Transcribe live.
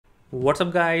What's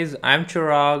up guys, I'm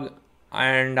Chirag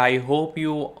and I hope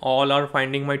you all are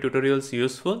finding my tutorials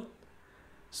useful.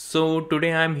 So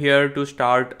today I'm here to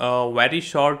start a very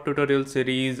short tutorial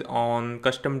series on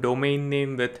custom domain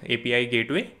name with API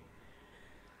gateway.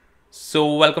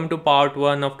 So welcome to part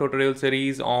 1 of tutorial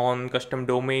series on custom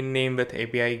domain name with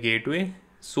API gateway.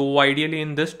 So ideally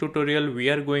in this tutorial we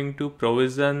are going to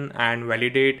provision and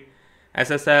validate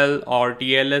SSL or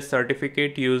TLS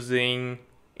certificate using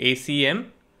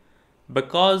ACM.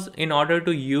 Because in order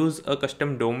to use a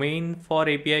custom domain for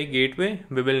API gateway,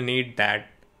 we will need that,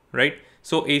 right?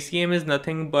 So ACM is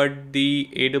nothing but the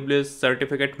AWS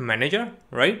Certificate Manager,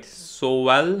 right?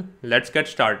 So let's get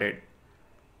started.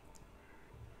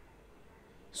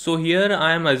 So here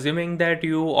I am assuming that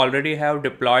you already have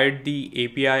deployed the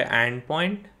API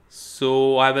endpoint.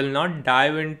 So I will not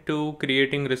dive into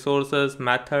creating resources,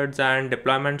 methods and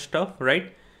deployment stuff,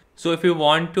 right? So if you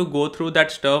want to go through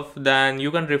that stuff, then you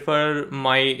can refer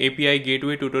my API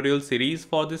gateway tutorial series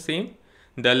for the same.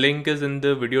 The link is in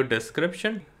the video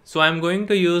description. So I'm going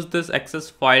to use this access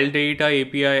file data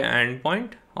API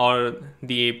endpoint or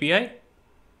the API,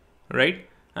 right?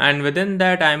 And within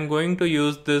that, I'm going to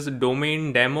use this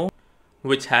domain demo,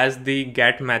 which has the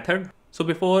get method. So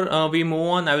before we move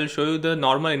on, I will show you the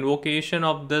normal invocation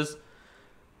of this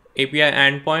API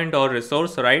endpoint or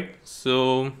resource, right?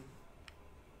 So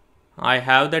I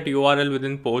have that URL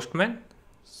within Postman.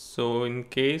 So in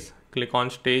case, click on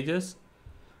stages,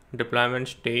 deployment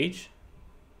stage.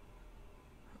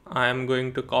 I am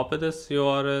going to copy this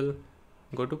URL,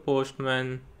 go to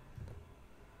Postman,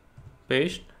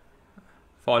 paste,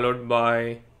 followed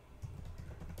by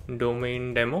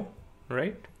domain demo,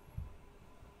 right?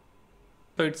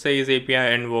 So it says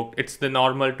API invoked. It's the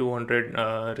normal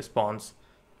 200 response.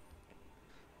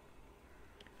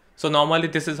 So normally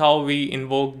this is how we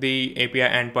invoke the API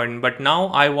endpoint, but now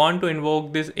I want to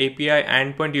invoke this API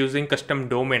endpoint using custom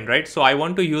domain, right? So I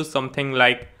want to use something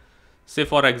like, say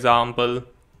for example,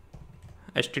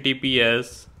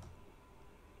 https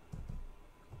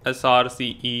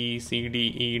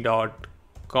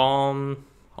srcecde.com,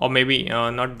 or maybe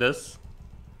not this,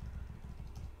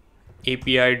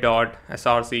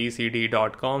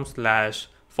 api.srcecd.com /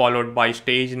 followed by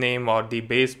stage name or the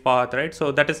base path, right?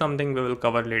 So that is something we will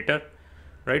cover later,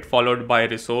 right? Followed by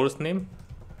resource name.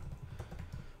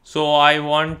 So I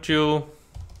want to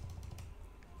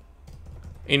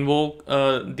invoke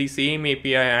the same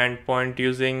API endpoint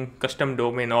using custom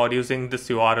domain or using this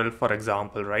URL, for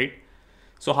example, right?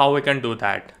 So how we can do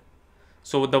that?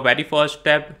 So the very first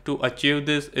step to achieve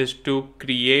this is to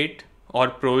create or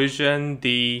provision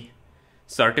the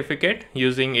certificate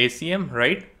using ACM,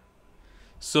 right?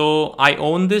 So I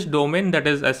own this domain, that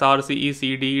is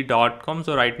srcecd.com.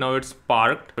 So right now it's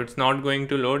parked. It's not going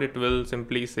to load. It will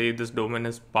simply say this domain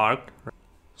is parked.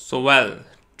 So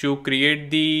to create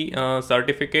the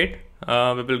certificate,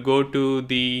 we will go to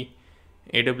the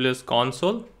AWS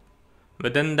console.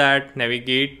 Within that,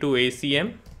 navigate to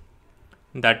ACM,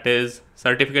 that is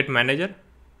Certificate Manager.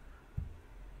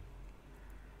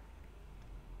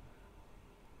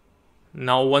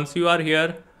 Now once you are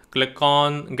here, click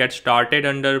on get started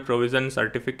under provision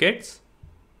certificates.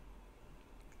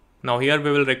 Now here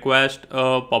we will request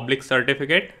a public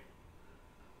certificate.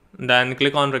 Then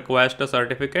click on request a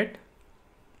certificate.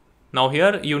 Now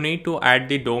here you need to add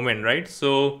the domain, right?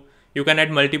 So you can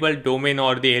add multiple domain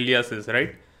or the aliases,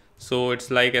 right? So it's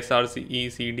like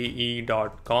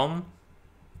srcecde.com.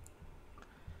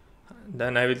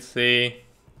 Then I will say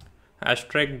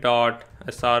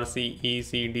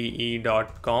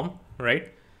 *srcecde.com,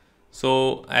 right?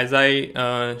 So as I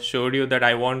showed you that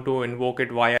I want to invoke it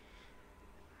via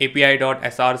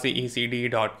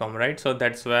api.srcecd.com, right? So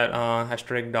that's where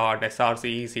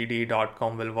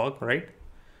 *srcecd.com will work, right?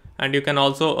 And you can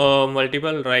also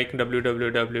multiple like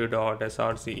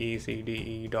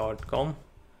www.srcecde.com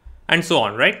and so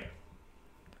on, right?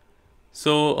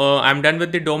 So I'm done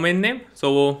with the domain name.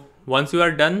 So once you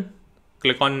are done,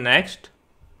 click on next.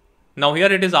 Now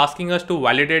here it is asking us to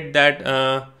validate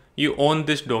that you own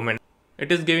this domain.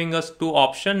 It is giving us two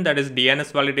options, that is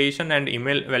DNS validation and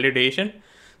email validation.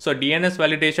 So DNS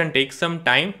validation takes some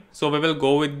time. So we will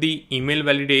go with the email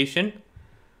validation,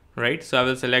 right? So I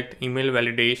will select email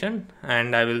validation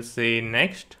and I will say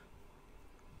next.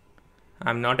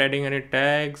 I'm not adding any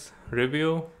tags,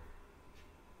 review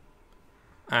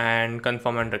and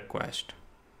confirm and request.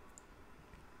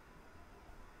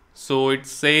 So it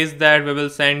says that we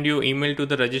will send you email to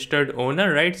the registered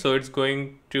owner, right? So it's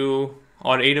going to,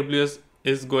 or AWS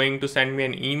is going to send me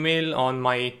an email on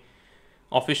my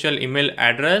official email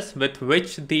address with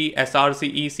which the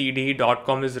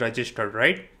srcecd.com is registered,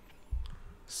 right?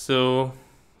 So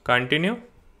continue,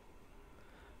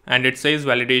 and it says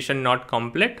validation not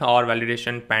complete or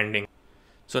validation pending.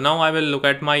 So now I will look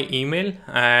at my email,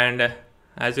 and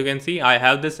as you can see I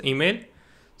have this email.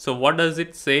 So what does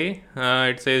it say?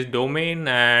 It says domain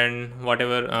and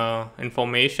whatever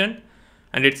information,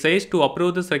 and it says to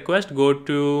approve this request go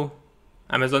to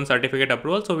Amazon certificate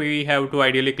approval. So we have to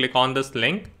ideally click on this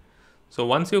link. So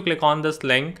once you click on this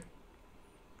link,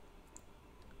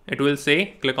 it will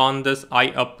say click on this I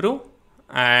approve,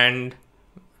 and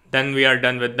then we are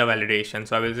done with the validation.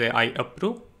 So I will say I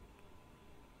approve,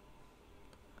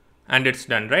 and it's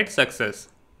done, right? Success.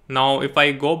 Now if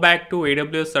I go back to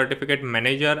AWS Certificate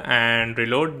Manager and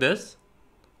reload this,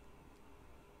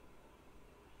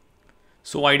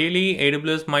 so ideally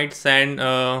AWS might send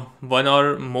one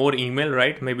or more email,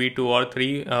 right? Maybe two or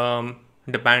three,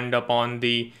 depend upon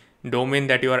the domain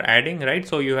that you are adding, right?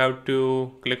 So you have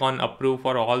to click on approve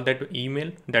for all that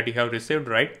email that you have received,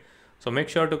 right? So make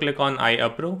sure to click on I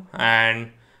approve,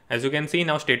 and as you can see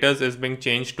now status is being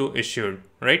changed to issued,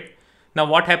 right? Now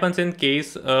what happens in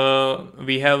case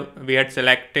we had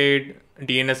selected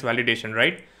DNS validation,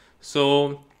 right?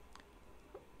 So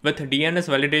with DNS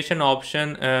validation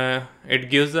option, it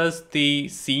gives us the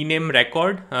CNAME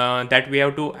record that we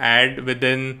have to add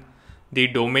within the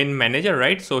domain manager,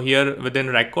 right? So here within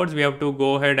records we have to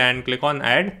go ahead and click on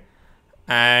add,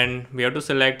 and we have to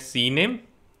select CNAME,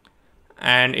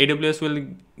 and AWS will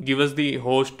give us the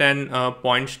host and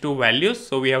points to values.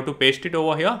 So we have to paste it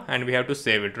over here and we have to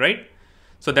save it, right?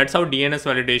 So that's how DNS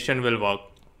validation will work.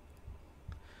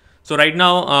 So right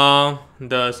now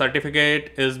the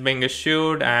certificate is being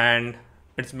issued and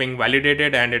it's being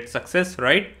validated and it's success,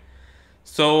 right?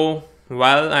 So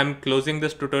while I'm closing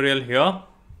this tutorial here,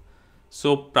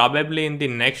 so probably in the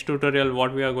next tutorial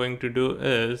what we are going to do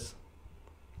is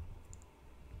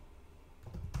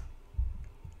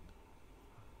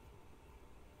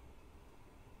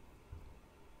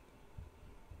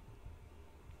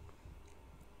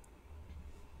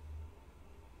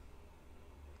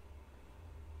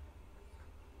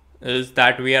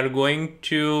that we are going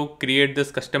to create this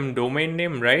custom domain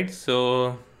name, right?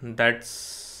 So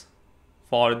that's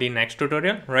for the next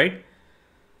tutorial, right?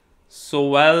 So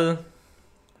well,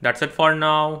 that's it for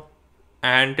now.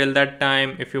 And till that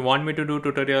time, if you want me to do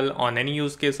tutorial on any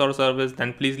use case or service,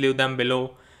 then please leave them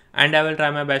below and I will try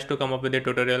my best to come up with a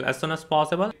tutorial as soon as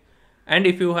possible. And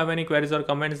if you have any queries or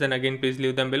comments, then again please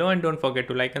leave them below, and don't forget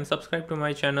to like and subscribe to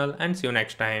my channel, and see you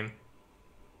next time.